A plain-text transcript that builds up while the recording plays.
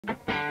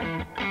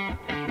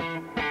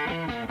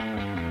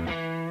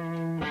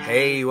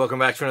Hey, welcome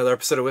back to another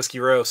episode of Whiskey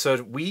Row.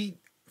 So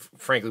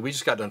frankly, we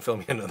just got done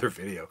filming another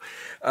video.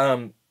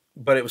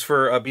 But it was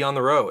for Beyond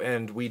the Row,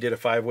 and we did a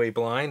 5-way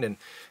blind,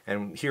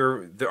 and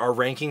here are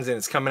rankings, and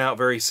it's coming out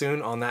very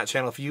soon on that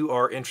channel. If you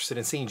are interested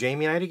in seeing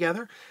Jamie and I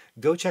together,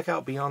 go check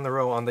out Beyond the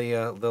Row on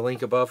the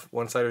link above,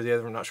 one side or the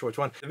other. I'm not sure which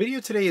one. The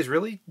video today is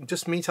really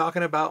just me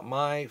talking about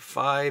my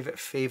 5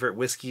 favorite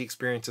whiskey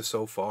experiences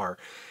so far.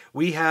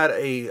 We had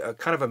a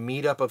kind of a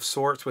meetup of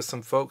sorts with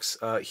some folks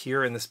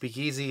here in the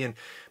Speakeasy, and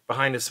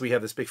behind us we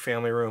have this big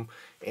family room,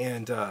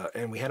 and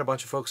we had a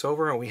bunch of folks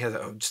over, and we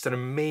had just an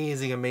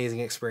amazing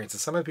experience.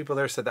 And some of the people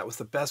there said that was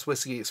the best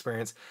whiskey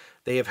experience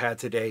they have had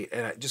to date,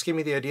 and it just gave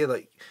me the idea,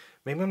 like,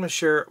 maybe I'm going to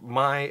share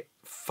my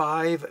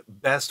 5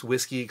 best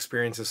whiskey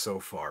experiences so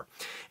far.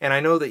 And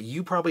I know that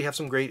you probably have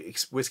some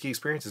great whiskey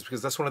experiences,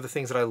 because that's one of the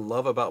things that I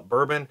love about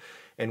bourbon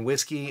and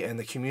whiskey and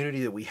the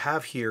community that we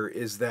have here,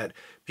 is that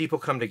people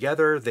come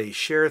together, they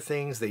share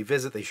things, they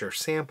visit, they share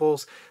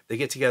samples, they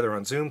get together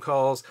on Zoom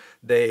calls,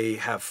 they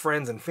have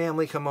friends and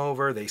family come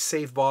over, they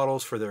save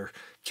bottles for their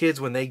kids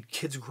when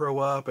kids grow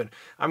up. And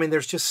I mean,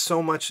 there's just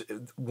so much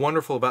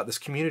wonderful about this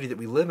community that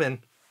we live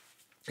in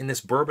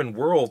this bourbon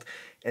world,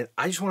 and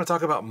I just want to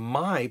talk about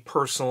my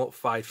personal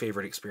 5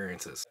 favorite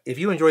experiences. If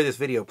you enjoy this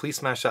video, please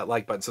smash that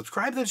like button.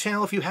 Subscribe to the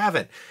channel if you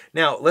haven't.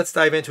 Now, let's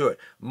dive into it.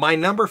 My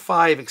number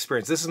 5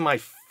 experience. This is my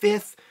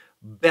 5th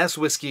best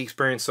whiskey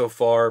experience so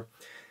far,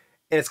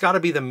 and it's got to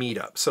be the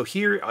meetup. So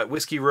here at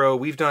Whiskey Row,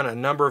 we've done a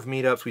number of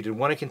meetups. We did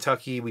one in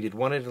Kentucky, we did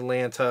one in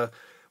Atlanta,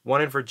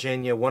 one in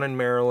Virginia, one in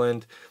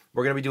Maryland.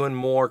 We're going to be doing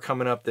more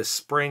coming up this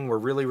spring. We're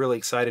really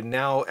excited.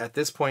 Now, at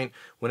this point,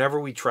 whenever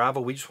we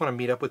travel, we just want to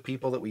meet up with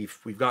people that we've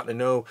gotten to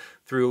know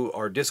through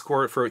our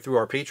Discord, through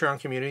our Patreon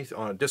community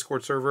on a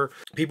Discord server,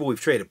 people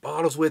we've traded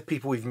bottles with,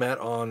 people we've met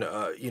on,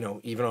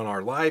 even on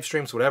our live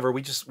streams, whatever.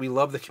 We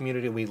love the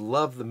community. We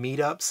love the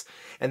meetups,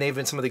 and they've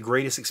been some of the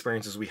greatest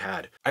experiences we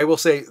had. I will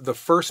say the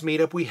first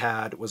meetup we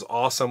had was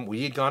awesome.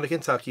 We had gone to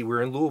Kentucky. We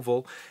were in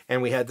Louisville,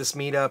 and we had this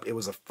meetup. It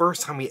was the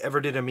first time we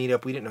ever did a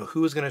meetup. We didn't know who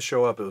was going to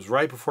show up. It was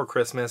right before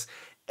Christmas.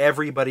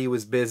 Everybody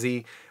was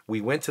busy.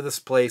 We went to this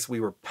place. We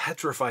were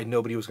petrified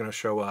nobody was going to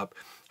show up.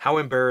 How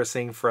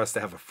embarrassing for us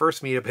to have a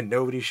first meetup and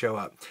nobody show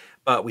up.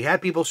 But we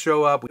had people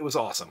show up. It was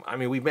awesome. I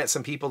mean, we met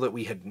some people that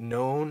we had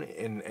known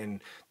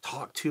and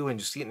talked to, and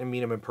just getting to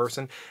meet them in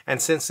person. And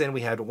since then,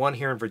 we had one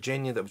here in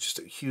Virginia that was just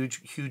a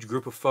huge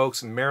group of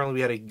folks. In Maryland,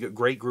 we had a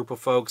great group of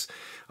folks.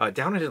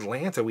 Down in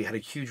Atlanta, we had a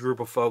huge group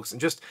of folks, and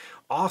just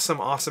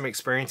awesome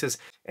experiences,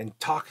 and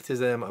talk to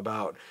them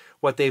about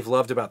what they've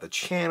loved about the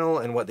channel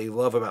and what they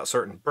love about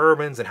certain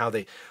bourbons, and how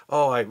they,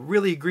 oh, I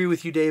really agree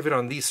with you, David,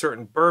 on these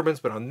certain bourbons,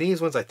 but on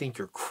these ones, I think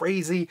you're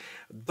crazy.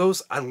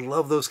 I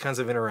love those kinds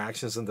of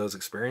interactions and those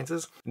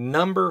experiences.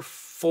 Number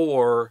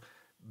 4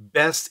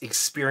 best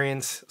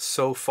experience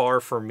so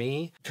far for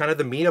me, kind of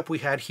the meetup we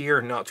had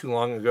here not too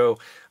long ago.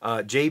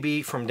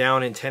 JB from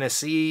down in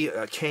Tennessee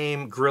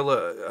came,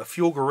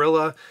 Fuel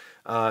Gorilla.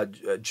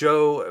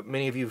 Joe,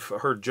 many of you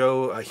have heard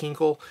Joe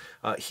Hinkle.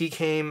 He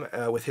came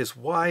with his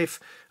wife,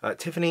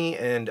 Tiffany,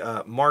 and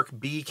Mark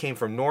B came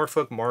from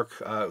Norfolk. Mark,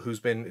 who's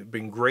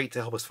been great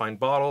to help us find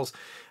bottles.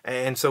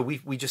 And so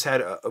we just had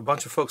a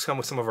bunch of folks come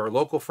with some of our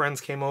local friends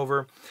came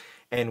over.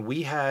 And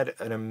we had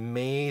an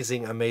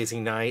amazing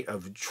night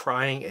of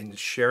trying and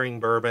sharing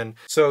bourbon.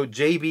 So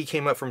JB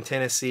came up from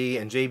Tennessee,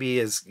 and JB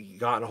has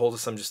gotten a hold of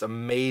some just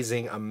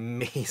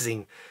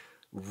amazing,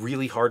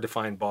 really hard to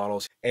find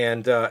bottles,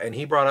 and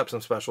he brought up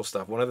some special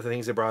stuff. One of the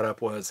things he brought up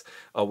was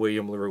a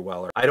William LaRue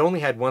Weller. I'd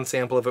only had one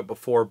sample of it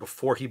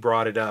before he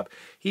brought it up.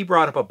 He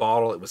brought up a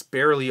bottle. It was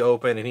barely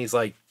open, and he's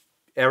like,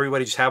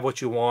 everybody just have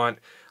what you want.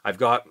 I've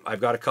got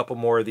a couple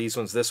more of these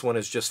ones. This one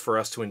is just for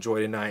us to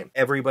enjoy tonight.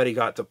 Everybody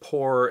got to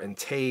pour and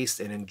taste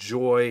and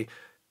enjoy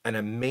an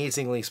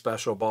amazingly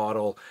special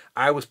bottle.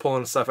 I was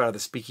pulling stuff out of the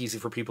Speakeasy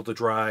for people to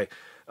try.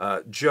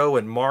 Joe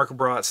and Mark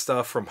brought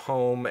stuff from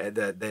home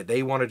that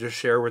they wanted to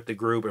share with the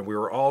group, and we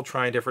were all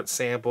trying different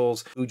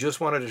samples, who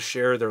just wanted to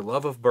share their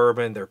love of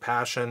bourbon, their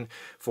passion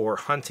for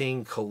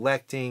hunting,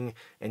 collecting,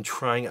 and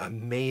trying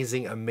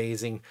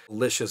amazing,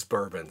 delicious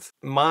bourbons.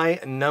 My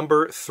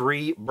number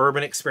 3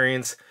 bourbon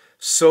experience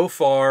so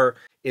far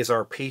is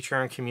our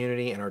Patreon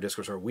community and our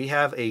Discord server. We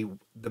have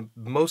the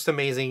most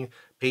amazing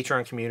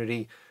Patreon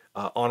community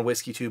on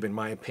WhiskeyTube, in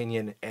my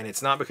opinion, and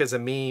it's not because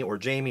of me or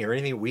Jamie or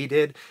anything we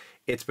did.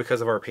 It's because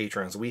of our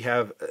patrons. We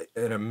have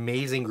an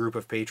amazing group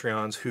of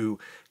Patreons who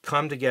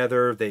come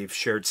together. They've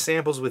shared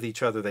samples with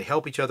each other. They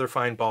help each other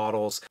find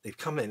bottles. They've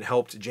come and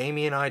helped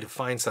Jamie and I to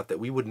find stuff that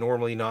we would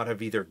normally not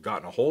have either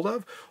gotten a hold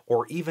of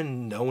or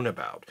even known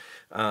about.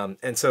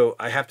 And so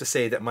I have to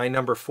say that my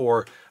number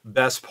 4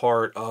 best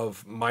part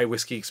of my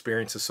whiskey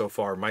experiences so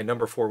far, my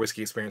number 4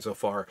 whiskey experience so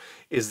far,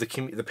 is the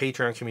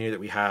Patreon community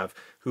that we have,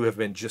 who have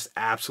been just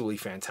absolutely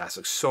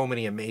fantastic. So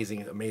many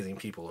amazing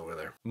people over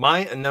there.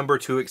 My number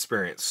 2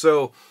 experience.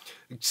 So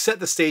set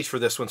the stage for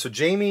this one. So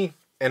Jamie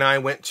and I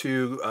went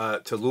to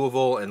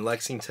Louisville and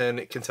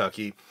Lexington,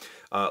 Kentucky.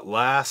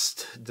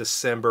 last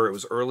December. It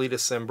was early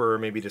December,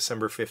 maybe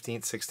December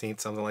 15th, 16th,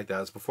 something like that.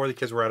 It was before the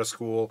kids were out of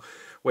school,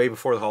 way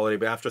before the holiday,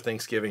 but after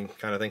Thanksgiving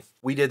kind of thing.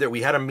 We did that.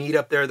 We had a meet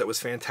up there that was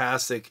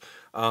fantastic.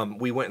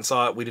 We went and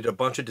saw it. We did a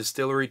bunch of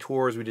distillery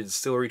tours. We did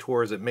distillery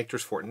tours at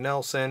Michter's Fort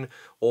Nelson,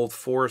 Old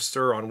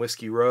Forester on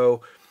Whiskey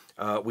Row.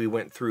 We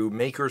went through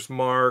Maker's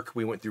Mark.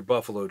 We went through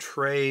Buffalo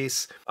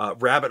Trace.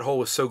 Rabbit Hole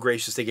was so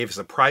gracious. They gave us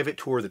a private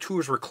tour. The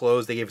tours were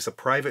closed. They gave us a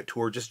private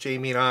tour. Just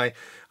Jamie and I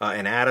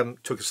and Adam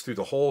took us through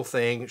the whole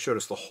thing, showed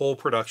us the whole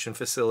production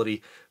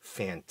facility.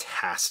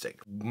 Fantastic.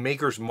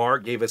 Maker's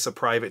Mark gave us a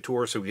private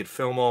tour so we could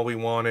film all we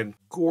wanted.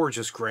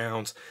 Gorgeous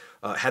grounds.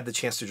 Had the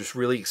chance to just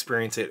really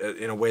experience it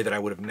in a way that I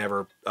would have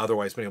never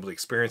otherwise been able to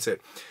experience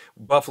it.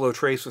 Buffalo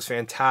Trace was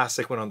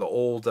fantastic. Went on the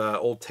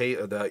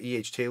the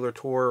E.H. Taylor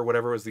tour, or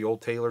whatever it was, the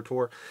old Taylor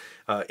tour.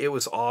 It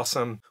was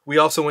awesome. We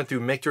also went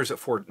through Michter's at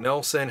Fort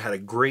Nelson. Had a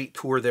great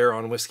tour there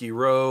on Whiskey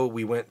Row.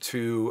 We went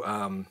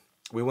to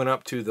we went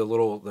up to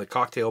the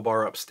cocktail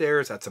bar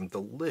upstairs, had some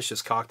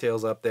delicious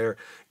cocktails up there.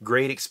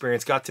 Great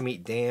experience. Got to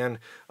meet Dan,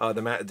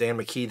 Dan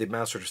McKee, the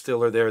master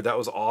distiller there. That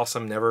was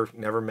awesome.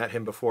 Never met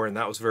him before, and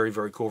that was very,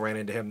 very cool. Ran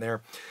into him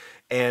there.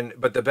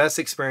 But the best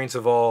experience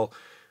of all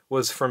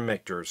was from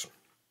Michter's.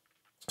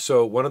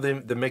 So one of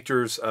the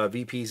Michter's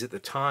VPs at the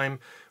time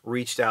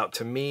reached out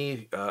to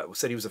me,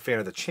 said he was a fan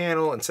of the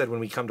channel, and said when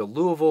we come to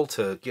Louisville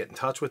to get in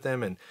touch with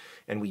him,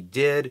 and we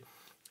did.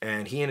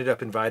 And he ended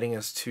up inviting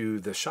us to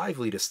the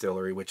Shively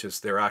Distillery, which is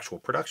their actual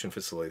production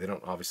facility. They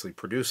don't obviously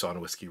produce on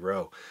Whiskey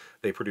Row.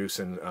 They produce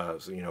in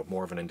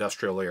more of an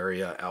industrial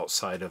area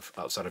outside of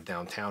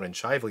downtown in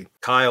Shively.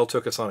 Kyle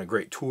took us on a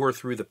great tour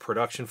through the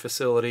production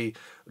facility.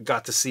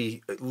 Got to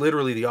see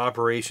literally the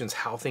operations,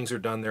 how things are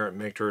done there at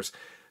Michter's.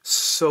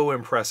 So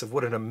impressive.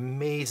 What an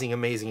amazing,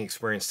 amazing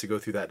experience to go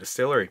through that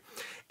distillery.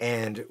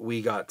 And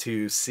we got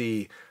to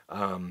see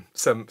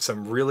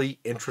some really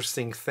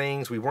interesting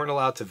things. We weren't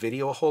allowed to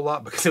video a whole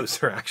lot because it was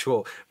their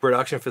actual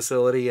production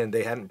facility and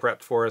they hadn't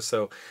prepped for us.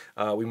 So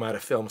we might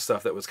have filmed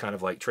stuff that was kind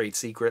of like trade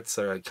secrets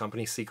or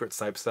company secrets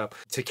type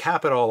stuff. To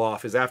cap it all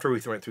off is after we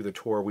went through the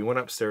tour, we went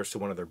upstairs to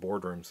one of their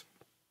boardrooms.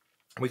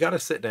 We got to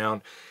sit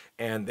down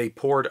and they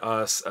poured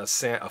us a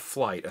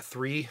flight, a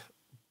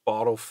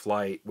 3-bottle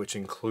flight, which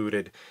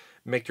included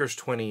Michter's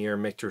 20-year,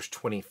 Michter's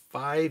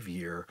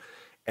 25-year,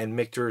 and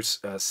Michter's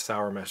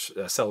sour mash,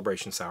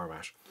 celebration sour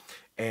mash.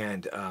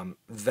 And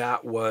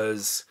that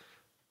was,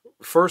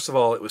 first of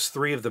all, it was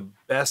 3 of the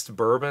best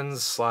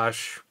bourbons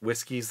 /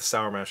 whiskeys. The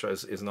sour mash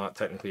is not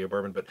technically a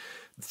bourbon, but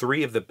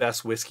 3 of the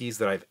best whiskeys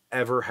that I've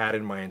ever had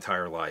in my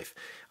entire life.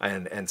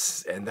 And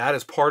that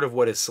is part of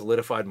what has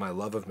solidified my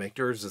love of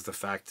Michter's, is the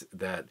fact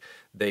that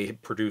they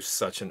produce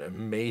such an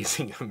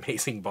amazing,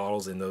 amazing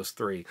bottles in those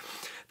 3.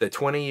 The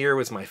 20-year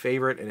was my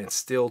favorite, and it's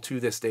still to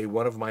this day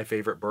one of my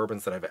favorite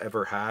bourbons that I've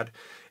ever had,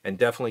 and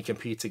definitely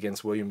competes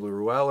against William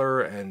Blue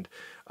Weller and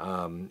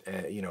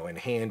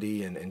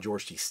Handy and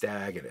George T.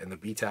 Stagg and the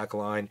BTAC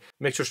line.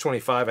 Michter's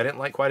 25 I didn't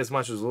like quite as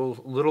much. It was a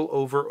little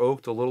over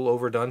oaked, a little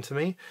overdone to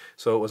me,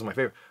 so it wasn't my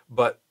favorite.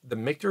 But the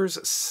Michter's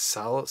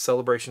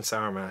Celebration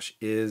Sour Mash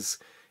is,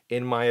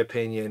 in my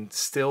opinion,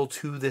 still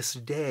to this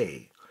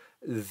day,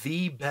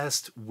 the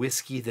best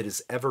whiskey that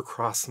has ever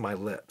crossed my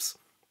lips.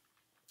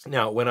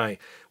 Now, when I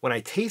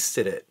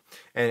tasted it,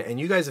 and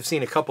you guys have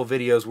seen a couple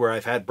videos where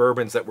I've had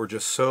bourbons that were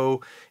just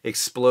so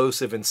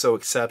explosive and so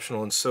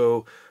exceptional and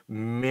so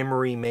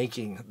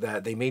memory-making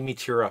that they made me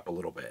tear up a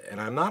little bit.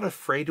 And I'm not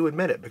afraid to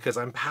admit it because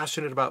I'm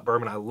passionate about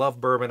bourbon. I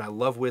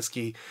love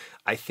whiskey.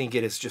 I think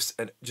it is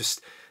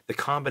just the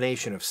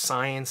combination of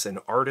science and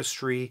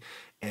artistry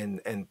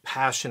and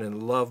passion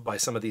and love by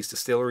some of these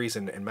distilleries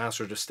and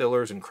master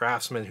distillers and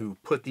craftsmen who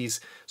put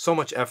so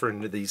much effort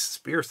into these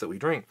spirits that we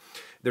drink.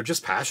 They're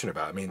just passionate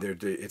about it. I mean,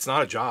 it's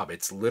not a job.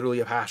 It's literally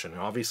a passion.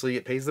 Obviously,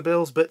 it pays the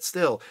bills, but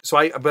still. So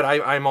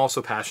I'm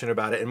also passionate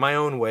about it in my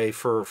own way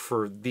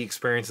for the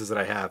experiences that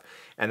I have.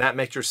 And that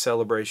Michter's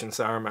Celebration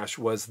Sour Mash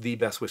was the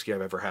best whiskey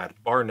I've ever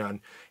had, bar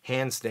none,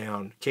 hands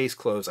down. Case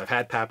closed. I've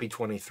had Pappy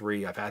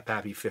 23. I've had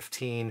Pappy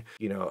 15.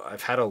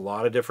 I've had a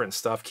lot of different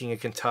stuff. King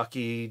of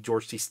Kentucky,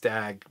 George T.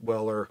 Stagg,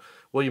 Weller,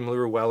 William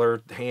Lure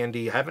Weller,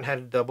 Handy. I haven't had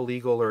a Double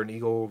Eagle or an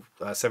Eagle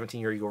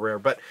 17-year Eagle Rare.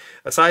 But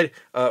aside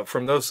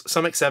from those,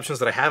 some exceptions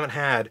that I haven't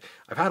had,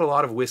 I've had a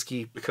lot of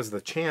whiskey because of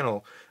the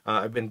channel.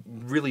 I've been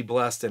really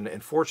blessed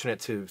and fortunate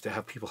to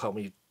have people help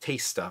me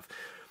taste stuff.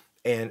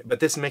 But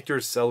this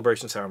Michter's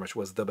Celebration Sour Mash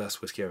was the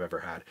best whiskey I've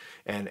ever had.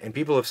 And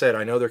people have said,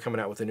 I know they're coming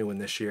out with a new one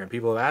this year, and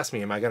people have asked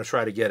me, am I going to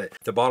try to get it?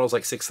 The bottle's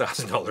like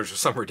 $6,000 or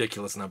some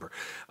ridiculous number.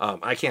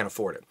 I can't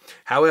afford it.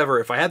 However,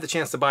 if I had the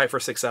chance to buy it for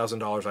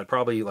 $6,000, I'd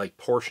probably like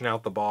portion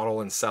out the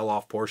bottle and sell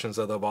off portions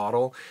of the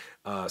bottle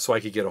so I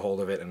could get a hold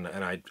of it,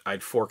 and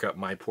I'd fork up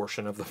my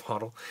portion of the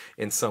bottle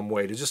in some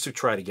way to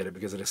try to get it,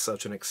 because it is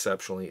such an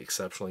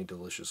exceptionally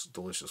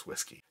delicious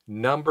whiskey.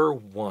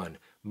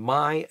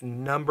 My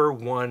number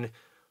one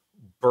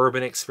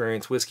bourbon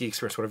experience, whiskey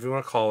experience, whatever you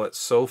want to call it,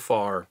 so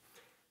far,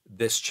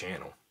 this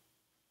channel.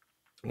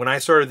 When I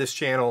started this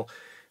channel,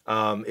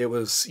 It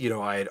was, you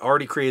know, I had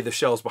already created the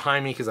shelves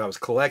behind me because I was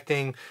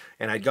collecting,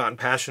 and I'd gotten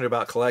passionate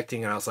about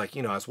collecting. And I was like,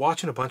 you know, I was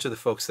watching a bunch of the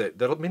folks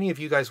that many of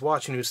you guys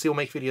watching who still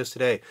make videos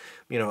today.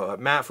 You know,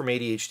 Matt from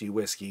ADHD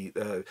Whiskey,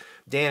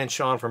 Dan and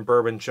Sean from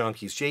Bourbon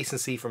Junkies, Jason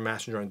C from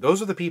Master Drawing.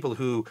 Those are the people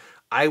who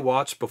I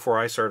watched before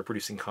I started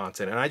producing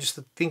content. And I just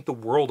think the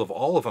world of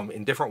all of them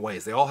in different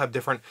ways. They all have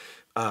different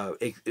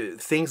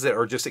things that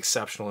are just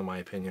exceptional in my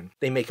opinion.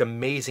 They make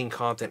amazing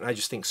content, and I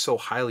just think so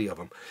highly of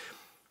them.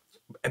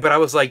 But I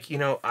was like, you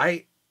know,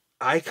 I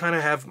kind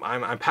of have,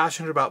 I'm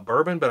passionate about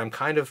bourbon, but I'm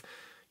kind of,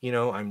 you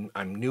know,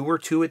 I'm newer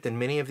to it than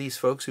many of these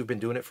folks who've been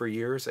doing it for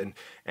years, and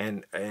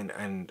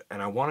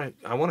I want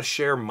to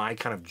share my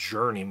kind of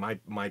journey,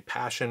 my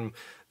passion,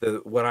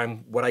 what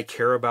I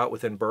care about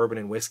within bourbon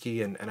and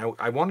whiskey, and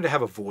I wanted to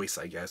have a voice,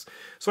 I guess.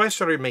 So I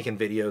started making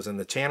videos, and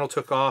the channel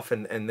took off,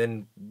 and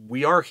then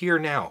we are here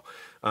now.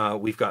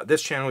 We've got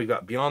this channel, we've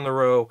got Beyond the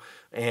Row,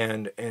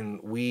 and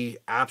we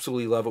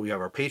absolutely love it. We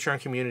have our Patreon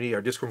community,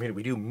 our Discord community.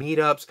 We do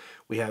meetups.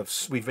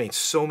 We've made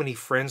so many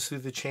friends through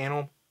the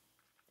channel.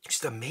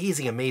 Just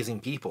amazing, amazing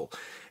people.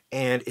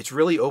 And it's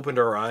really opened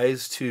our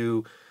eyes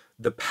to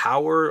the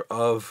power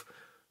of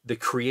the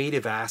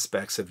creative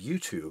aspects of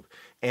YouTube.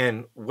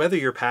 And whether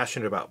you're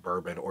passionate about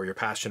bourbon, or you're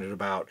passionate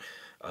about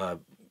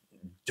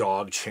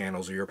dog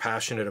channels, or you're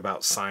passionate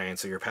about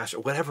science, or you're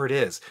passionate, whatever it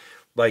is,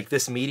 like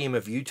this medium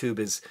of YouTube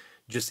is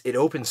just, it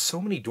opens so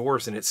many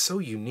doors, and it's so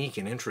unique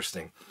and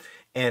interesting.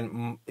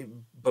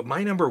 But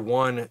my number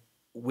one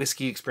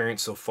whiskey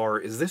experience so far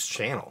is this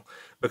channel,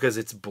 because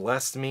it's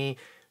blessed me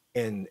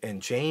and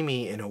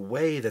Jamie in a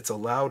way that's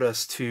allowed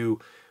us to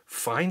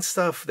find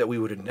stuff that we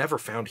would have never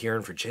found here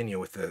in Virginia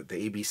with the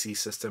ABC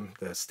system,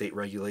 the state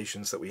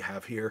regulations that we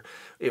have here.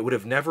 It would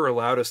have never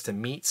allowed us to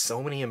meet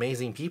so many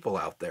amazing people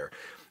out there.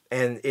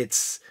 And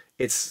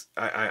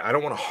I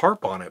don't want to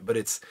harp on it, but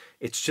it's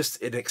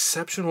just an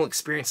exceptional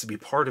experience to be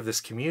part of this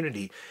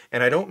community.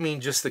 And I don't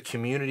mean just the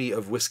community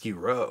of Whiskey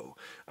Row.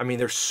 I mean,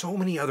 there's so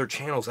many other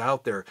channels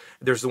out there.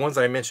 There's the ones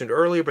I mentioned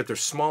earlier, but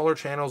there's smaller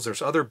channels.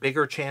 There's other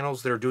bigger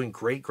channels that are doing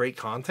great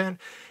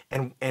content.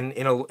 And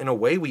in a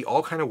way, we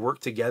all kind of work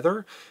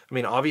together. I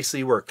mean,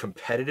 obviously we're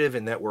competitive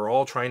in that we're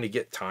all trying to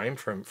get time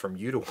from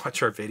you to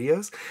watch our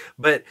videos,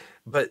 but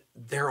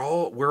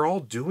we're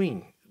all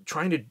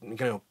trying to, you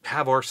know,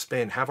 have our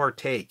spin, have our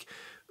take,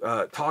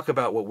 talk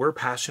about what we're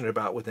passionate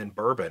about within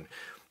bourbon.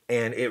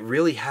 And it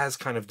really has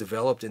kind of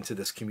developed into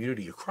this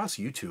community across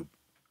YouTube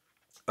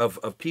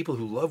of people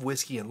who love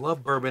whiskey and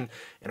love bourbon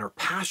and are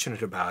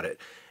passionate about it.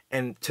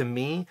 And to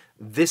me,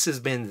 this has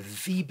been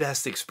the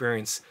best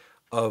experience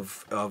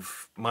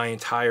of my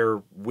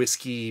entire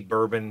whiskey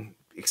bourbon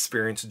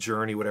experience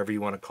journey, whatever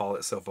you want to call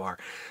it so far.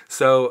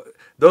 So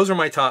those are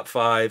my top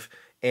 5.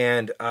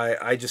 And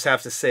I just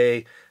have to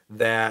say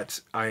that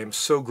I am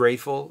so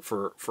grateful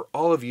for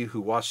all of you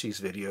who watch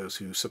these videos,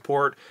 who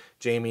support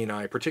Jamie and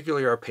I,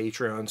 particularly our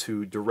Patreons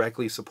who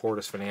directly support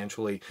us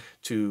financially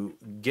to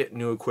get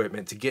new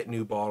equipment, to get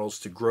new bottles,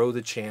 to grow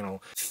the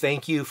channel.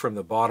 Thank you from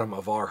the bottom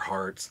of our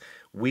hearts.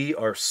 We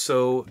are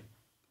so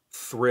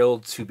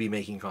thrilled to be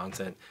making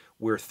content.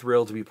 We're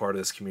thrilled to be part of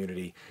this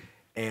community.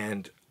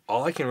 And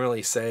all I can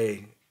really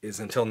say is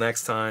until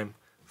next time,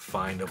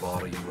 find a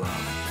bottle you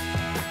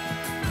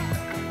love.